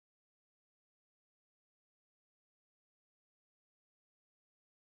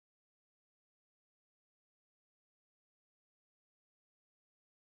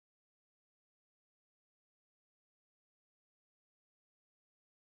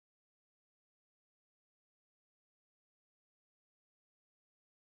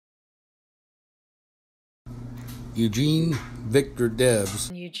Eugene Victor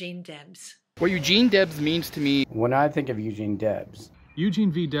Debs. Eugene Debs. What Eugene Debs means to me. When I think of Eugene Debs,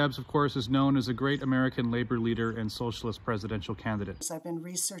 Eugene V. Debs, of course, is known as a great American labor leader and socialist presidential candidate. I've been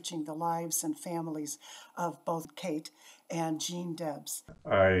researching the lives and families of both Kate and Gene Debs.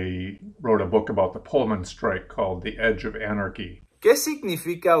 I wrote a book about the Pullman strike called The Edge of Anarchy. ¿Qué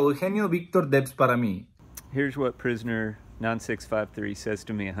significa Eugenio Víctor Debs para mí? Here's what prisoner 9653 says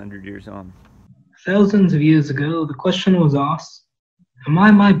to me 100 years on. Thousands of years ago, the question was asked, am I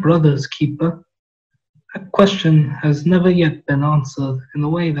my brother's keeper? That question has never yet been answered in a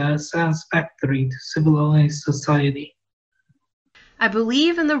way that is satisfactory to civilized society. I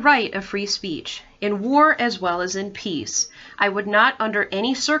believe in the right of free speech, in war as well as in peace. I would not under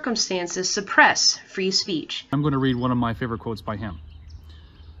any circumstances suppress free speech. I'm going to read one of my favorite quotes by him.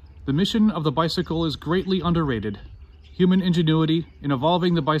 The mission of the bicycle is greatly underrated. Human ingenuity in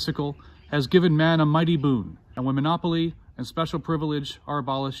evolving the bicycle has given man a mighty boon, and when monopoly and special privilege are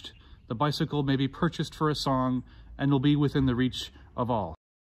abolished, the bicycle may be purchased for a song and will be within the reach of all.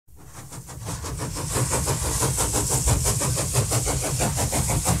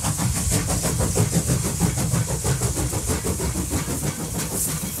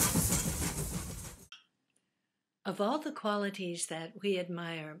 Of all the qualities that we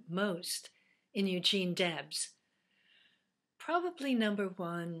admire most in Eugene Debs, probably number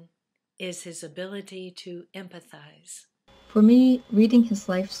one is his ability to empathize. For me, reading his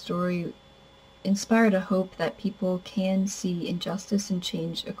life story inspired a hope that people can see injustice and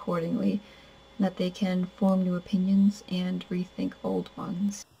change accordingly, and that they can form new opinions and rethink old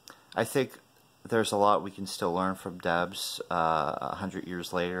ones. I think there's a lot we can still learn from Debs 100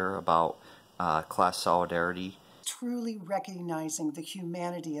 years later about class solidarity. Truly recognizing the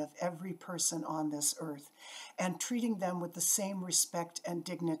humanity of every person on this earth and treating them with the same respect and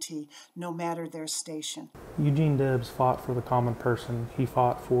dignity no matter their station. Eugene Debs fought for the common person. He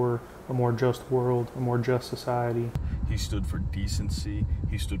fought for a more just world, a more just society. He stood for decency,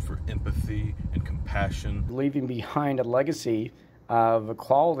 he stood for empathy and compassion. Leaving behind a legacy of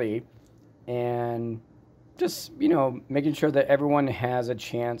equality and just, making sure that everyone has a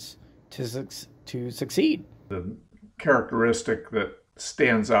chance to succeed. The characteristic that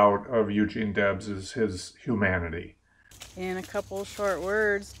stands out of Eugene Debs is his humanity. In a couple short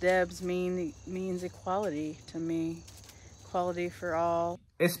words, Debs means equality to me. Equality for all.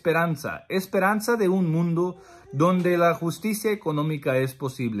 Esperanza. Esperanza de un mundo donde la justicia económica es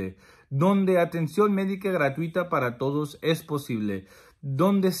posible, donde atención médica gratuita para todos es posible,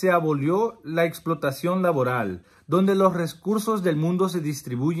 donde se abolió la explotación laboral, donde los recursos del mundo se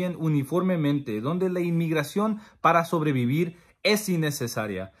distribuyen uniformemente, donde la inmigración para sobrevivir es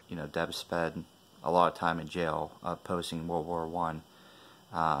innecesaria. Debs spent a lot of time in jail opposing World War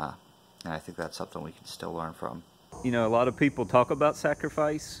I, and I think that's something we can still learn from. A lot of people talk about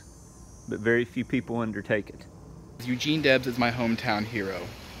sacrifice, but very few people undertake it. Eugene Debs is my hometown hero.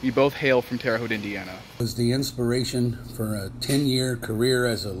 We both hail from Terre Haute, Indiana. Was the inspiration for a 10-year career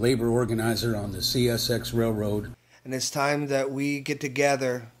as a labor organizer on the CSX Railroad. And it's time that we get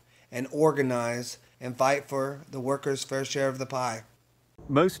together and organize and fight for the workers' fair share of the pie.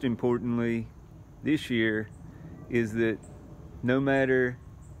 Most importantly, this year is that no matter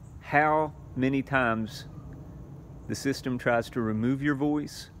how many times the system tries to remove your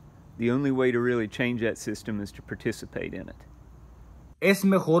voice, the only way to really change that system is to participate in it. Es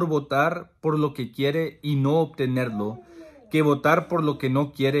mejor votar por lo que quiere y no obtenerlo, que votar por lo que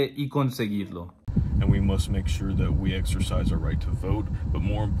no quiere y conseguirlo. And we must make sure that we exercise our right to vote, but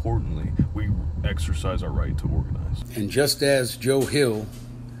more importantly, we exercise our right to organize. And just as Joe Hill,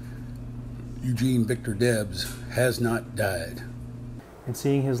 Eugene Victor Debs has not died. And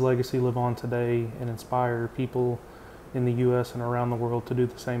seeing his legacy live on today and inspire people in the U.S. and around the world to do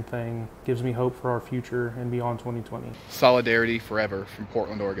the same thing gives me hope for our future and beyond 2020. Solidarity forever from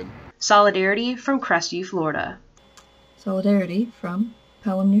Portland, Oregon. Solidarity from Crestview, Florida. Solidarity from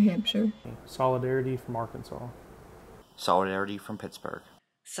Pelham, New Hampshire. Solidarity from Arkansas. Solidarity from Pittsburgh.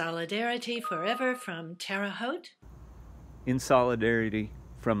 Solidarity forever from Terre Haute. In solidarity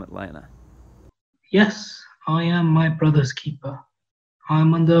from Atlanta. Yes, I am my brother's keeper. I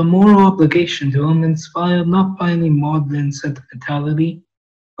am under a moral obligation to him, inspired not by any maudlin sentimentality,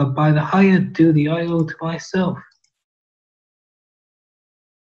 but by the higher duty I owe to myself.